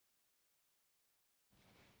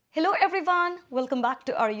Hello everyone, welcome back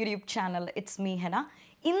to our YouTube channel. It's me Hena.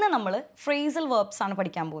 ഇന്ന് നമ്മൾ phrasal verbs ആണ്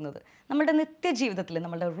പഠിക്കാൻ പോകുന്നത്. നമ്മുടെ നിത്യജീവിതത്തിൽ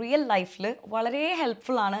നമ്മുടെ റിയൽ ലൈഫിൽ വളരെ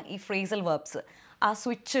ഹെൽപ്ഫുൾ ആണ് ഈ ഫ്രേസൽ വെർബ്സ്. ആ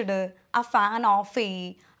സ്വിച്ച് ഇട്, ആ ഫാൻ ഓഫ് ചെയ്യ്,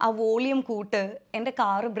 ആ വോളിയം കൂട്ട്, എൻ്റെ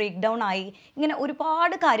കാറ് ബ്രേക്ക് ഡൗൺ ആയി, ഇങ്ങനെ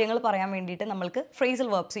ഒരുപാട് കാര്യങ്ങൾ പറയാൻ വേണ്ടിയിട്ട് നമ്മൾക്ക് ഫ്രേസൽ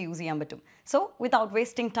വെർബ്സ് യൂസ് ചെയ്യാൻ പറ്റും. So without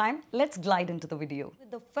wasting time let's glide in to the video.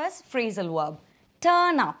 The first phrasal verb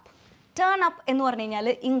turn up. Turn up എന്ന് പറഞ്ഞു കഴിഞ്ഞാൽ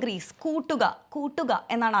ഇൻക്രീസ്, കൂട്ടുക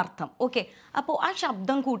എന്നാണ് അർത്ഥം. ഓക്കെ, അപ്പോൾ ആ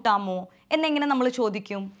ശബ്ദം കൂട്ടാമോ എന്നെങ്ങനെ നമ്മൾ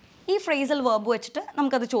ചോദിക്കും? ഈ ഫ്രേസൽ വെർബ് വെച്ചിട്ട്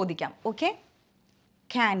നമുക്കത് ചോദിക്കാം. ഓക്കെ,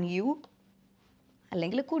 ക്യാൻ യു,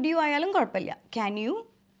 അല്ലെങ്കിൽ കുഡ് യു ആയാലും കുഴപ്പമില്ല. Can you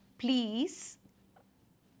please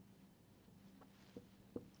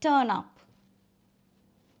turn up?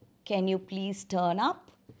 Can you please turn up?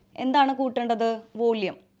 എന്താണ് കൂട്ടേണ്ടത്?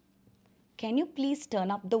 Volume. Can you please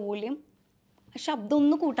turn up the volume? ശബ്ദം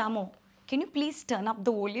ഒന്ന് കൂട്ടാമോ? Can you please turn up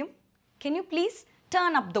the volume? Can you please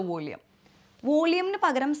turn up the volume? വോളിയമിന്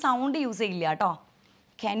പകരം sound use ചെയ്യില്ല കേട്ടോ.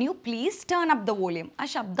 Can you please turn up the volume? ആ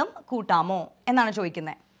ശബ്ദം കൂട്ടാമോ എന്നാണ്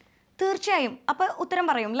ചോദിക്കുന്നത്. തീർച്ചയായും. അപ്പോൾ ഉത്തരം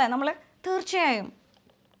പറയും അല്ലേ നമ്മൾ? തീർച്ചയായും,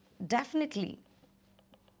 ഡെഫിനറ്റ്ലി.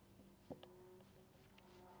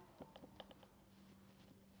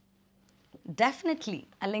 ഡെഫിനറ്റ്ലി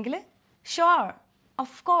അല്ലെങ്കിൽ ഷുവർ,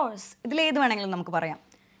 ഓഫ് കോഴ്സ്, ഇതിലേത് വേണമെങ്കിലും നമുക്ക് പറയാം.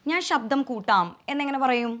 ഞാൻ ശബ്ദം കൂട്ടാം എന്നെങ്ങനെ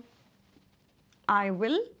പറയും? I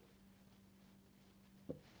will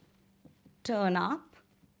turn up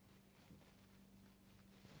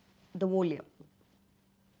the volume.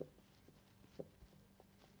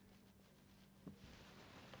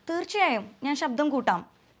 തീർച്ചയായും ഞാൻ ശബ്ദം കൂട്ടാം.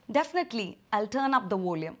 Definitely I'll turn up the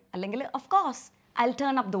volume, അല്ലെങ്കിൽ of course I'll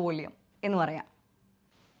turn up the volume എന്ന് പറയാം.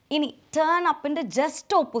 ഇനി turn അപ്പിൻ്റെ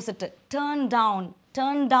just opposite turn down.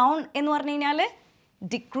 Turn down എന്ന് പറഞ്ഞു കഴിഞ്ഞാൽ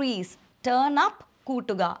ഡിക്രീസ്. ടേൺ അപ്പ്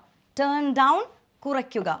കൂട്ടുക, ടേൺ ഡൗൺ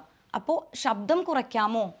കുറയ്ക്കുക. അപ്പോൾ ശബ്ദം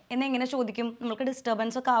കുറയ്ക്കാമോ എന്നെങ്ങനെ ചോദിക്കും? നമ്മൾക്ക്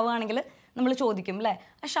ഡിസ്റ്റർബൻസ് ഒക്കെ ആവുകയാണെങ്കിൽ നമ്മൾ ചോദിക്കും അല്ലേ,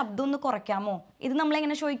 ആ ശബ്ദം ഒന്ന് കുറയ്ക്കാമോ? ഇത്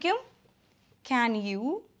നമ്മളെങ്ങനെ ചോദിക്കും? Can you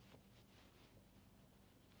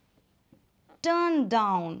turn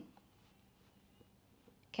down?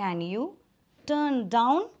 Can you turn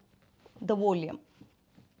down the volume?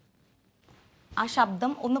 ആ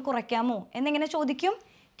ശബ്ദം ഒന്ന് കുറയ്ക്കാമോ എന്നെങ്ങനെ ചോദിക്കും?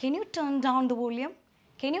 Can you turn down the volume?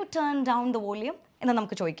 Can you turn down the volume എന്ന്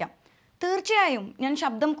നമുക്ക് ചോദിക്കാം. തീർച്ചയായും ഞാൻ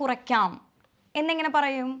ശബ്ദം കുറയ്ക്കാം എന്നെങ്ങനെ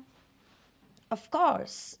പറയും? ഓഫ്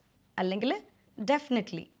കോഴ്സ് അല്ലെങ്കിൽ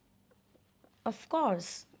definitely. Of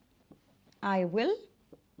course I will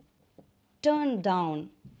turn down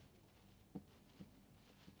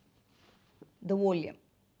the volume.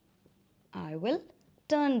 I will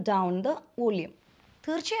turn down the volume.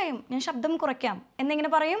 തീർച്ചയായും ഞാൻ ശബ്ദം കുറയ്ക്കാം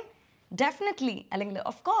എന്നെങ്ങനെ പറയും? ഡെഫിനറ്റ്ലി അല്ലെങ്കിൽ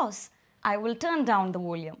of course I will turn down the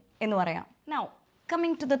volume എന്ന് പറയാം. Now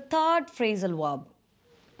coming to the third phrasal verb,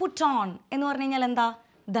 put on എന്ന് പറഞ്ഞു കഴിഞ്ഞാൽ എന്താ?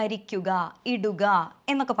 ധരിക്കുക, ഇടുക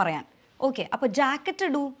എന്നൊക്കെ പറയാൻ. ഓക്കെ, അപ്പോൾ ജാക്കറ്റ്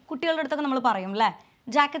ഇടൂ കുട്ടികളുടെ അടുത്തൊക്കെ നമ്മൾ പറയും അല്ലേ?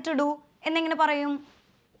 ജാക്കറ്റ് ഇടൂ എന്നെങ്ങനെ പറയും?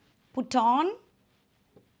 put on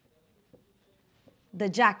the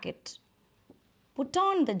jacket. put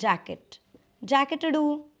on the jacket. Jacket ഇടൂ,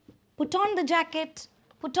 put on the jacket,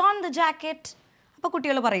 put on the jacket. അപ്പോൾ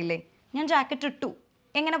കുട്ടികൾ പറയില്ലേ ഞാൻ ജാക്കറ്റ് ഇട്ടു,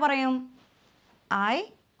 എങ്ങനെ പറയും? I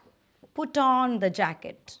put on the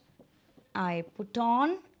jacket. I put on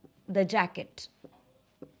the jacket.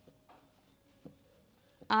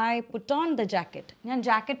 I put on the jacket. ഞാൻ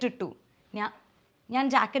jacket ഇട്ടു, ഞാൻ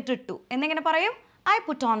ജാക്കറ്റ് ഇട്ടു എന്നെങ്ങനെ പറയും? I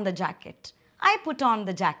put on the jacket. I put on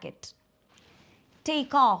the jacket.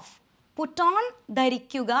 Take off. Put on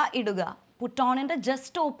ധരിക്കുക, ഇടുക. Put onൻ്റെ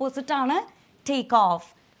just opposite ആണ് take off.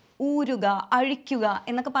 ഊരുക, അഴിക്കുക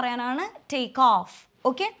എന്നൊക്കെ പറയാനാണ് take off.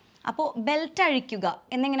 ഓക്കെ, അപ്പോൾ ബെൽറ്റ് അഴിക്കുക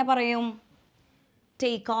എന്നെങ്ങനെ പറയും?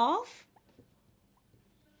 Take off,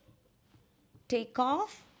 take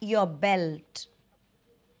off your belt.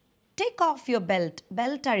 Take off your belt,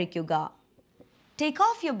 belt അഴിക്കുക. Take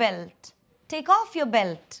off your belt, take off your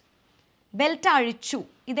belt. Belt അഴിച്ചു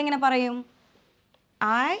ഇതെങ്ങനെ പറയും?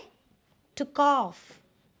 I took of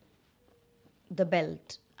the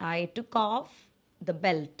belt. I took of the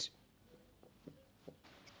belt.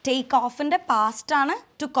 Take ഓഫിൻ്റെ past ആണ്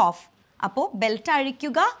took of. അപ്പോൾ belt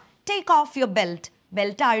അഴിക്കുക, take off your belt.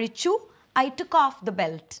 Belt അഴിച്ചു, I took of the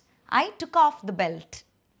belt. I took of the belt.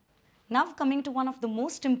 Now coming to one of the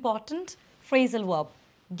most important phrasal verb,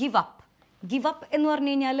 give up. Give up എന്ന്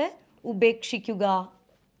പറഞ്ഞു കഴിഞ്ഞാൽ ഉപേക്ഷിക്കുക,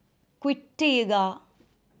 quit ചെയ്യുക,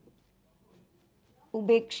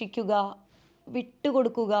 ഉപേക്ഷിക്കുക,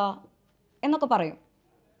 വിട്ടുകൊടുക്കുക എന്നൊക്കെ പറയും.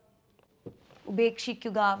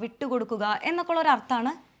 ഉപേക്ഷിക്കുക, വിട്ടുകൊടുക്കുക എന്നൊക്കെ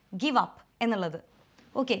ഉള്ളൊരർത്ഥമാണ് ഗിവ് അപ്പ് എന്നുള്ളത്.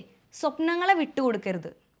 ഓക്കെ, സ്വപ്നങ്ങളെ വിട്ടുകൊടുക്കരുത്.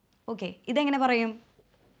 ഓക്കെ, ഇതെങ്ങനെ പറയും?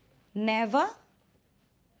 Never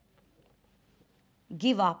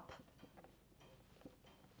give up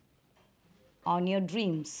on your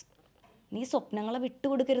dreams. നീ സ്വപ്നങ്ങളെ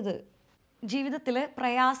വിട്ടുകൊടുക്കരുത്. ജീവിതത്തിൽ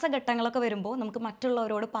പ്രയാസഘട്ടങ്ങളൊക്കെ വരുമ്പോൾ നമുക്ക്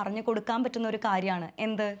മറ്റുള്ളവരോട് പറഞ്ഞു കൊടുക്കാൻ പറ്റുന്ന ഒരു കാര്യമാണ്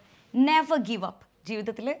എന്ത്? Never give up.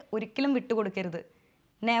 ജീവിതത്തിൽ ഒരിക്കലും വിട്ടുകൊടുക്കരുത്.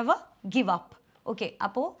 Never give up. ഓക്കെ,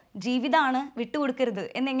 അപ്പോൾ ജീവിതമാണ്, വിട്ടുകൊടുക്കരുത്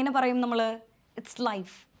എന്നെങ്ങനെ പറയും നമ്മൾ? It's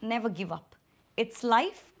life, never give up. It's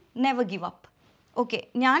life, never give up. Okay,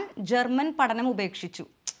 ഞാൻ ജർമ്മൻ പഠനം ഉപേക്ഷിച്ചു.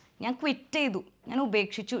 ഞാൻ ക്വിറ്റ് ചെയ്തു, ഞാൻ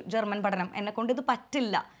ഉപേക്ഷിച്ചു ജർമ്മൻ പഠനം, എന്നെക്കൊണ്ട് ഇത്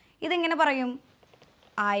പറ്റില്ല. ഇതെങ്ങനെ പറയും?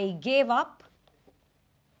 I gave up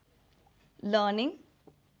learning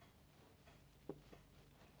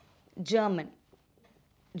German.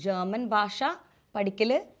 German ഭാഷ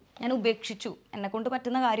പഠിക്കൽ ഞാൻ ഉപേക്ഷിച്ചു, എന്നെക്കൊണ്ട്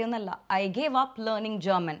പറ്റുന്ന കാര്യമൊന്നുമല്ല. I gave up learning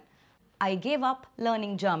German. I gave up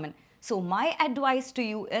learning German. So my advice to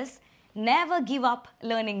you is never give up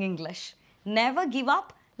learning English. Never give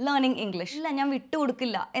up learning English. ഇല്ല, ഞാൻ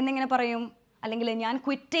വിട്ടുകൊടുക്കില്ല എന്നെങ്ങനെ പറയും? അല്ലെങ്കിൽ ഞാൻ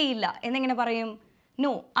ക്വിറ്റ് ചെയ്യില്ല എന്നെങ്ങനെ പറയും?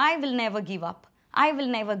 No, I will never give up. I will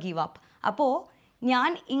never give up. അപ്പോൾ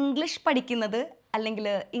ഞാൻ ഇംഗ്ലീഷ് പഠിക്കുന്നത് അല്ലെങ്കിൽ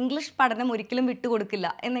ഇംഗ്ലീഷ് പഠനം ഒരിക്കലും വിട്ടുകൊടുക്കില്ല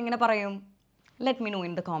എന്നെങ്ങനെ പറയും? Let me no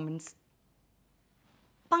in the കോമൻറ്റ്സ്.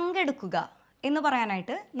 പങ്കെടുക്കുക എന്ന്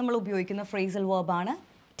പറയാനായിട്ട് നമ്മൾ ഉപയോഗിക്കുന്ന phrasal വേർബാണ്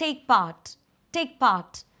take part. Take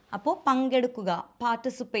part. അപ്പോൾ പങ്കെടുക്കുക,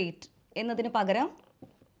 പാർട്ടിസിപ്പേറ്റ് എന്നതിന് പകരം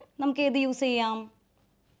നമുക്ക് ഏത് യൂസ് ചെയ്യാം?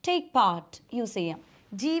 ടേക്ക് പാർട്ട് യൂസ് ചെയ്യാം.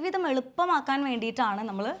 ജീവിതം എളുപ്പമാക്കാൻ വേണ്ടിയിട്ടാണ്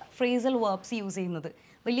നമ്മൾ ഫ്രേസൽ വേർബ്സ് യൂസ് ചെയ്യുന്നത്.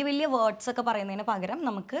 വലിയ വലിയ വേർഡ്സ് ഒക്കെ പറയുന്നതിന് പകരം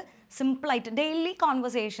നമുക്ക് സിമ്പിളായിട്ട് ഡെയിലി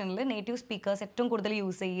കോൺവെർസേഷനിൽ നേറ്റീവ് സ്പീക്കേഴ്സ് ഏറ്റവും കൂടുതൽ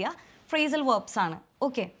യൂസ് ചെയ്യുക ഫ്രേസൽ വേർബ്സ് ആണ്.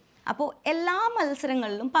 ഓക്കെ, അപ്പോൾ എല്ലാ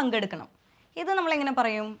മത്സരങ്ങളിലും പങ്കെടുക്കണം. ഇത് നമ്മളെങ്ങനെ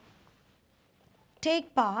പറയും?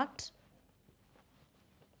 Take part.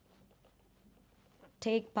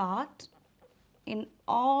 Take part in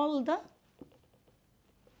all the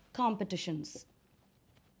competitions.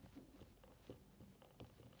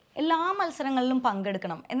 എല്ലാ മത്സരങ്ങളിലും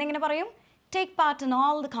പങ്കെടുക്കണം എന്നെങ്ങനെ പറയും? Take part in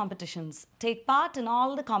all the competitions. Take part in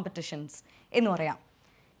all the competitions എന്ന് പറയാം.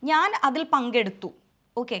 ഞാൻ അതിൽ പങ്കെടുത്തു.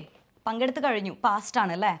 ഓക്കെ, പങ്കെടുത്ത് കഴിഞ്ഞു, പാസ്റ്റ്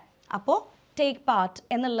ആണ് അല്ലേ? അപ്പോൾ ടേക്ക് പാർട്ട്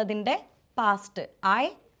എന്നുള്ളതിൻ്റെ past I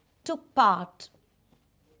took part.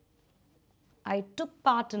 I took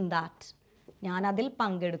part in that. ഞാൻ അതിൽ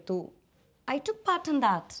പങ്കെടുത്തു. I took part in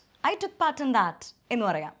that. I took part in that എന്ന്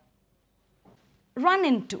പറയാം. റൺ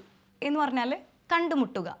ഇൻ ടു എന്ന് പറഞ്ഞാൽ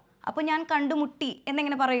കണ്ടുമുട്ടുക. അപ്പോൾ ഞാൻ കണ്ടുമുട്ടി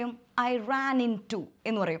എന്നെങ്ങനെ പറയും? ഐ റാൻ ഇൻ ടു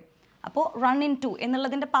എന്ന് പറയും. അപ്പോൾ റൺ ഇൻ ടു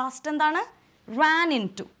എന്നുള്ളതിൻ്റെ പാസ്റ്റ് എന്താണ്? Rann in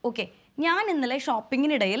to. ഓക്കെ, ഞാൻ ഇന്നലെ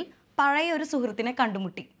ഷോപ്പിങ്ങിനിടയിൽ പഴയ ഒരു സുഹൃത്തിനെ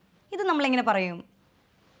കണ്ടുമുട്ടി. ഇത് നമ്മളെങ്ങനെ പറയും?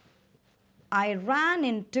 I Rann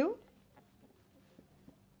in to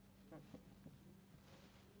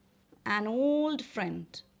an old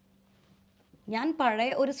front. ഞാൻ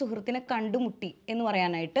പഴയ ഒരു സുഹൃത്തിനെ കണ്ടുമുട്ടി എന്ന്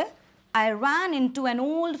പറയാനായിട്ട് I Rann in to an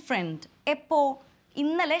old front. എപ്പോൾ?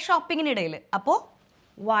 ഇന്നലെ ഷോപ്പിങ്ങിനിടയിൽ. അപ്പോൾ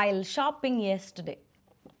while shopping yesterday.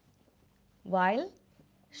 While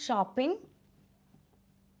shopping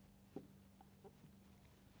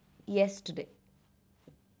yesterday.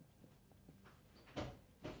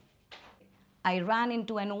 I ran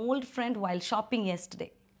into an old friend while shopping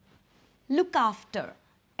yesterday. Look after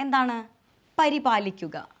എന്താണ്?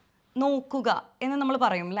 പരിപാലിക്കുക, നോക്കുക എന്ന് നമ്മൾ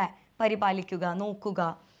പറയും അല്ലേ? പരിപാലിക്കുക, നോക്കുക.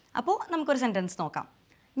 അപ്പോൾ നമുക്കൊരു സെൻറ്റൻസ് നോക്കാം.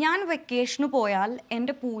 ഞാൻ വെക്കേഷന് പോയാൽ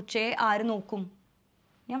എൻ്റെ പൂച്ചയെ ആര് നോക്കും?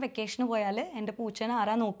 ഞാൻ വെക്കേഷന് പോയാൽ എൻ്റെ പൂച്ചേനെ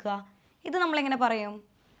ആരാ നോക്കുക? ഇത് നമ്മളെങ്ങനെ പറയും?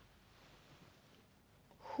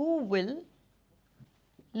 Who will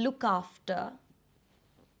look after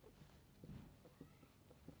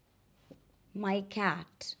my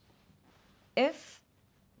cat if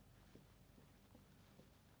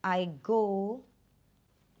I go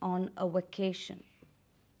on a vacation?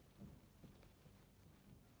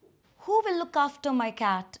 Who will look after my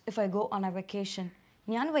cat if I go on a vacation?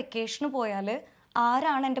 ഞാൻ വെക്കേഷന് പോയാൽ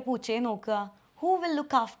ആരാണ് എൻ്റെ പൂച്ചയെ നോക്കുക? Who will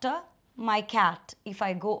look after my cat if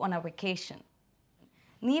I go on a vacation?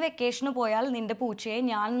 നീ വെക്കേഷന് പോയാൽ നിൻ്റെ പൂച്ചയെ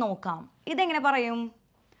ഞാൻ നോക്കാം. ഇതെങ്ങനെ പറയും?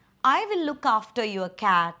 I will look after your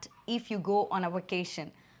cat if you go on a vacation.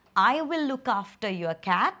 I will look after your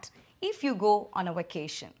cat if you go on a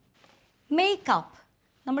vacation. Makeup.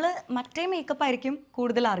 നമ്മൾ മറ്റേ മേക്കപ്പ് ആയിരിക്കും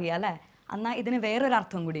കൂടുതൽ അറിയുക അല്ലേ? എന്നാൽ ഇതിന് വേറൊരു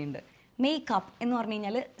അർത്ഥം കൂടിയുണ്ട്. മേക്കപ്പ് എന്ന് പറഞ്ഞു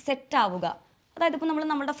കഴിഞ്ഞാൽ സെറ്റാവുക. അതായത് ഇപ്പോൾ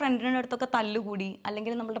നമ്മുടെ ഫ്രണ്ടിൻ്റെ അടുത്തൊക്കെ തല്ലുകൂടി,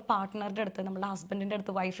 അല്ലെങ്കിൽ നമ്മുടെ പാർട്ട്ണറുടെ അടുത്ത്, നമ്മുടെ ഹസ്ബൻഡിൻ്റെ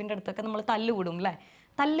അടുത്ത്, വൈഫിൻ്റെ അടുത്തൊക്കെ നമ്മൾ തല്ലുകൂടും അല്ലേ?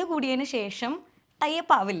 തല്ലുകൂടിയതിന് ശേഷം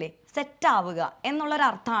ടൈപ്പ് ആവില്ലേ, സെറ്റാവുക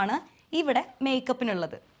എന്നുള്ളൊരർത്ഥമാണ് ഇവിടെ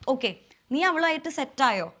മേക്കപ്പിനുള്ളത്. ഓക്കെ, നീ അവളുമായിട്ട്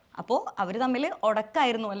സെറ്റായോ? അപ്പോൾ അവർ തമ്മിൽ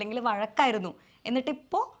ഉടക്കായിരുന്നു അല്ലെങ്കിൽ വഴക്കായിരുന്നു,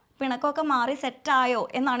 എന്നിട്ടിപ്പോൾ പിണക്കമൊക്കെ മാറി സെറ്റായോ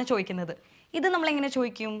എന്നാണ് ചോദിക്കുന്നത്. ഇത് നമ്മളെങ്ങനെ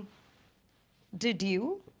ചോദിക്കും?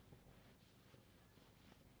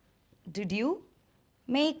 Did you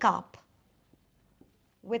make up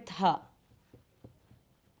with her?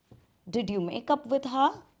 Did you make up with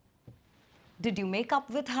Har? Did you make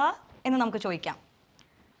up with Har എന്ന് നമുക്ക് ചോദിക്കാം.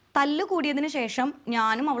 തല്ലു കൂടിയതിന് ശേഷം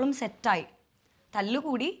ഞാനും അവളും സെറ്റായി.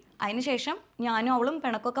 തല്ലുകൂടി അതിന് ശേഷം ഞാനും അവളും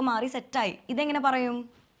പിണക്കൊക്കെ മാറി സെറ്റായി. ഇതെങ്ങനെ പറയും?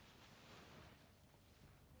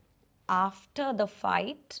 After the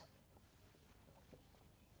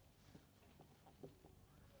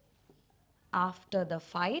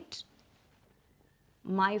fight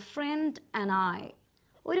my friend and I.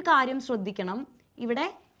 ഒരു കാര്യം ശ്രദ്ധിക്കണം, ഇവിടെ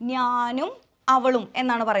ഞാനും അവളും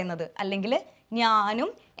എന്നാണ് പറയുന്നത്, അല്ലെങ്കിൽ ഞാനും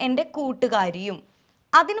എൻ്റെ കൂട്ടുകാരിയും.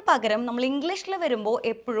 അതിന് പകരം നമ്മൾ ഇംഗ്ലീഷിൽ വരുമ്പോൾ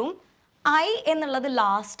എപ്പോഴും ഐ എന്നുള്ളത്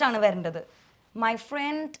ലാസ്റ്റാണ് വരേണ്ടത്. മൈ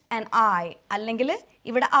ഫ്രണ്ട് ആൻഡ് ഐ, അല്ലെങ്കിൽ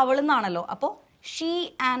ഇവിടെ അവൾ എന്നാണല്ലോ, അപ്പോൾ ഷീ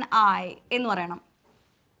ആൻഡ് ഐ എന്ന് പറയണം.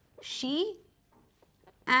 She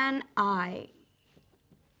and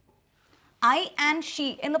I and she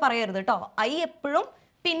എന്ന് പറയരുത് കേട്ടോ. ഐ എപ്പോഴും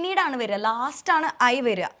പിന്നീടാണ് വരിക, ലാസ്റ്റാണ് ഐ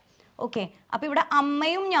വരിക. ഓക്കെ, അപ്പോൾ ഇവിടെ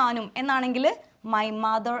അമ്മയും ഞാനും എന്നാണെങ്കിൽ മൈ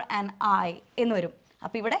മദർ ആൻഡ് ഐ എന്ന് വരും.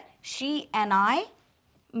 അപ്പോൾ ഇവിടെ she and I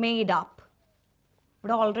made up.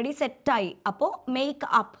 ഇവിടെ ഓൾറെഡി സെറ്റായി, അപ്പോൾ മേക്ക്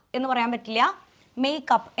അപ്പ് എന്ന് പറയാൻ പറ്റില്ല.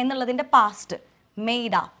 മേക്ക് അപ്പ് എന്നുള്ളതിൻ്റെ past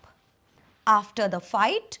made up. After the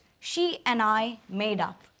fight she and I made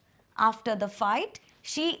up. After the fight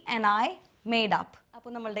she and I made up.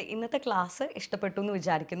 അപ്പോൾ നമ്മളുടെ ഇന്നത്തെ ക്ലാസ് ഇഷ്ടപ്പെട്ടു എന്ന്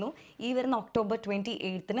വിചാരിക്കുന്നു. ഈ വരുന്ന October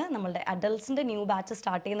 28 നമ്മളുടെ അഡൽട്ട്സിൻ്റെ ന്യൂ ബാച്ച്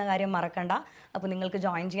സ്റ്റാർട്ട് ചെയ്യുന്ന കാര്യം മറക്കണ്ട. അപ്പോൾ നിങ്ങൾക്ക്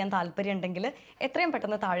ജോയിൻ ചെയ്യാൻ താല്പര്യം ഉണ്ടെങ്കിൽ എത്രയും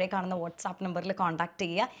പെട്ടെന്ന് താഴെ കാണുന്ന വാട്സാപ്പ് നമ്പറിൽ കോൺടാക്റ്റ്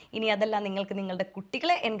ചെയ്യുക. ഇനി അതല്ല, നിങ്ങൾക്ക് നിങ്ങളുടെ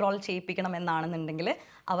കുട്ടികളെ എൻറോൾ ചെയ്യിപ്പിക്കണം എന്നാണെന്നുണ്ടെങ്കിൽ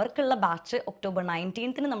അവർക്കുള്ള ബാച്ച് October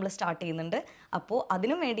 19 നമ്മൾ സ്റ്റാർട്ട് ചെയ്യുന്നുണ്ട്. അപ്പോൾ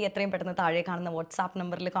അതിനും വേണ്ടി എത്രയും പെട്ടെന്ന് താഴെ കാണുന്ന വാട്സാപ്പ്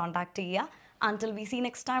നമ്പറിൽ കോൺടാക്റ്റ് ചെയ്യുക. Until we see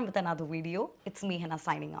next time with another video, it's me Hannah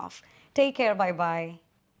signing off. Take care, bye bye.